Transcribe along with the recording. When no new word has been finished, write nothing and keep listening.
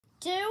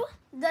Do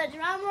the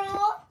drum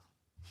roll.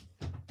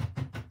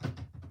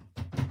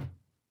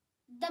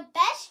 The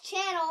best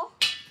channel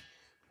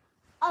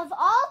of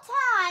all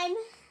time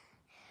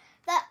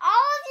that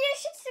all of you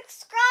should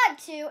subscribe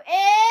to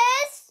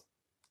is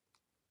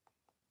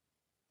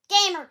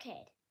Gamer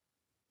Kid.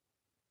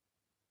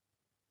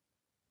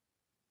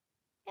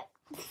 Yep.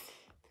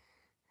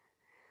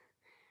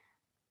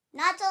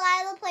 Not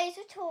Delilah Plays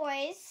with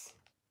Toys.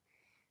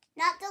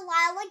 Not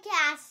Delilah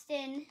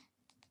Gaston.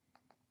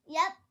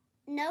 Yep.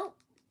 Nope.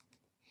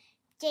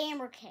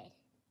 Gamer Kid.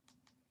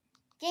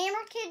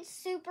 Gamer Kid's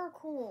super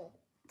cool.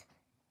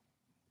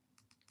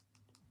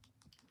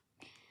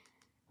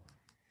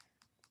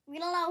 We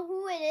don't know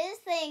who it is.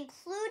 They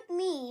include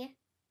me.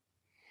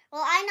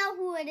 Well, I know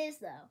who it is,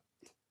 though.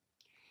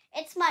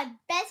 It's my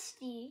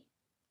bestie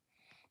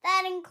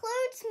that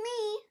includes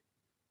me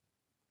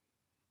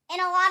in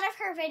a lot of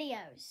her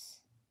videos.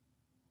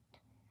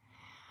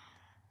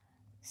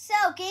 So,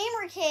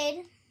 Gamer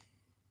Kid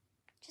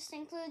just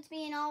includes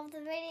me in all of the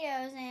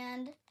videos,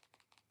 and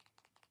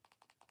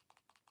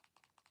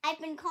I've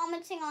been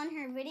commenting on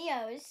her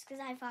videos because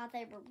I thought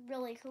they were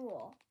really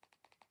cool.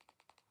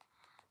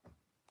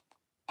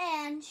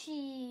 And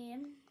she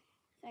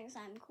thinks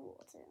I'm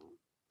cool, too.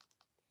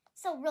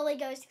 So really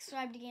go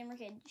subscribe to Gamer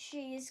Kid.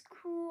 She's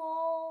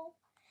cool.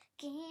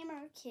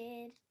 Gamer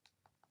Kid.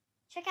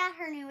 Check out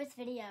her newest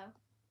video.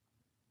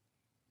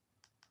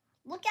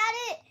 Look at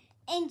it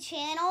in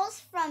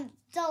channels from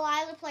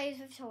Delilah Plays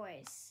with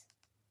Toys.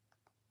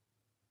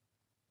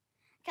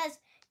 Because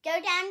go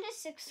down to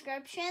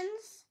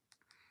subscriptions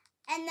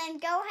and then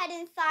go ahead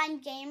and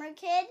find Gamer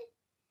Kid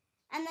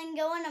and then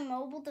go on a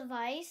mobile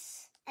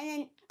device and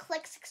then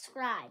click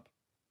subscribe.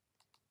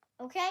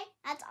 Okay?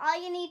 That's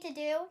all you need to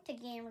do to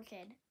Gamer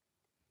Kid.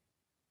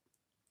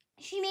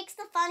 She makes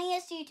the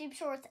funniest YouTube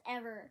shorts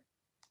ever.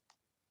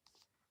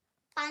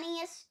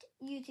 Funniest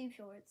YouTube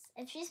shorts.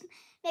 If she's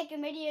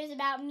making videos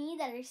about me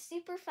that are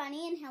super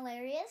funny and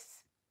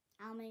hilarious,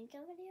 I'll make a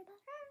video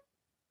about her.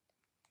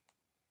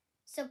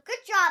 So good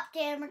job,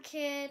 Gamer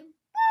Kid.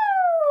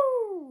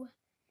 Woo!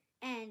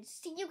 And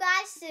see you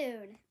guys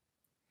soon.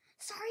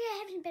 Sorry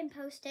I haven't been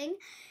posting.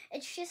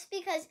 It's just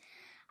because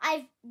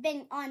I've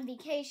been on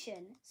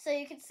vacation. So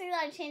you can see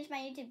that I changed my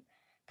YouTube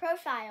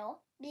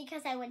profile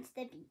because I went to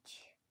the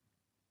beach.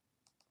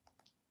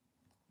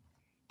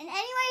 And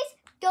anyways,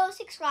 go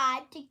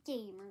subscribe to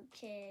Gamer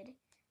Kid.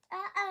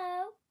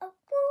 Uh-oh. Oh,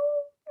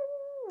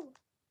 woo, woo.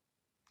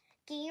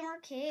 Gamer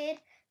Kid,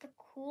 the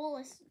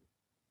coolest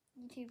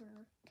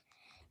YouTuber.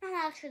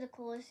 Not actually the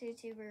coolest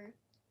YouTuber.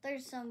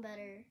 There's some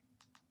better.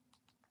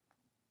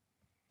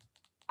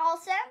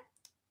 Also,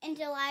 in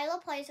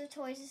Delilah Plays with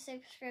Toys and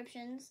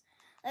subscriptions,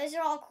 those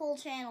are all cool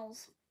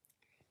channels.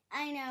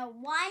 I know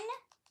 1,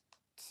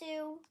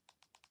 2,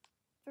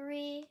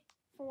 3,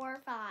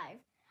 4, 5.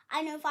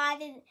 I know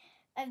 5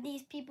 of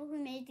these people who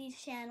made these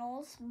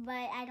channels, but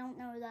I don't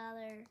know the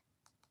other.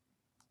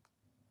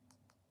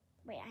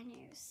 Wait, I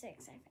knew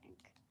 6, I think.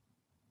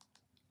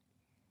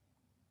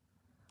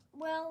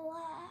 Well,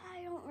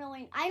 I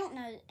don't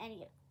know any of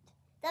them.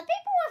 The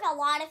people with a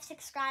lot of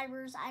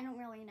subscribers, I don't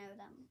really know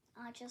them.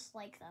 I just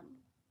like them,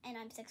 and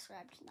I'm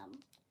subscribed to them.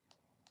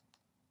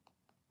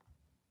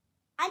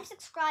 I'm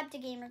subscribed to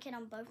Gamer Kid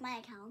on both my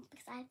accounts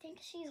because I think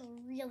she's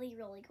really,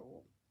 really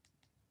cool.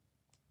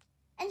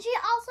 And she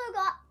also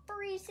got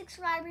 3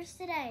 subscribers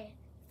today.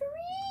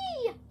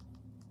 3!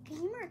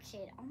 Gamer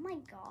Kid, oh my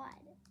god.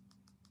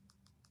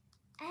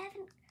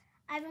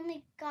 I've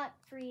only got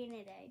 3 in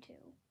a day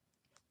too.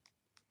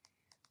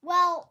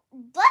 Well,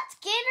 let's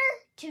get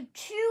her to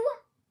 2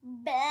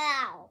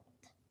 bound.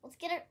 Let's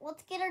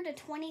get her to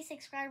 20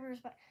 subscribers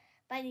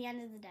by the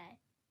end of the day.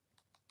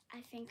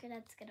 I think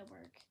that's gonna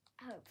work,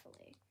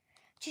 hopefully.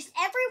 Just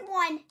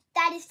everyone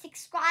that is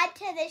subscribed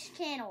to this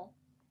channel,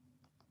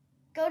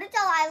 go to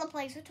Delilah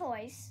Plays with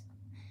Toys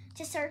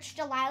to search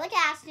Delilah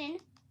Gaston,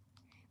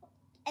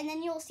 and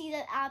then you'll see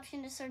the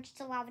option to search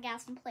Delilah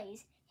Gaston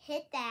Plays.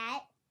 Hit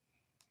that.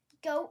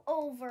 Go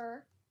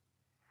over.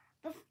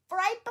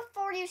 Right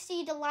before you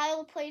see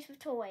Delilah Plays with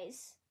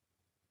Toys,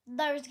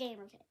 there's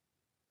Gamer Kid.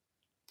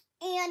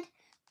 And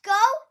go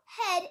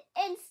ahead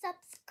and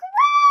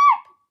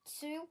subscribe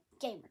to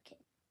Gamer Kid.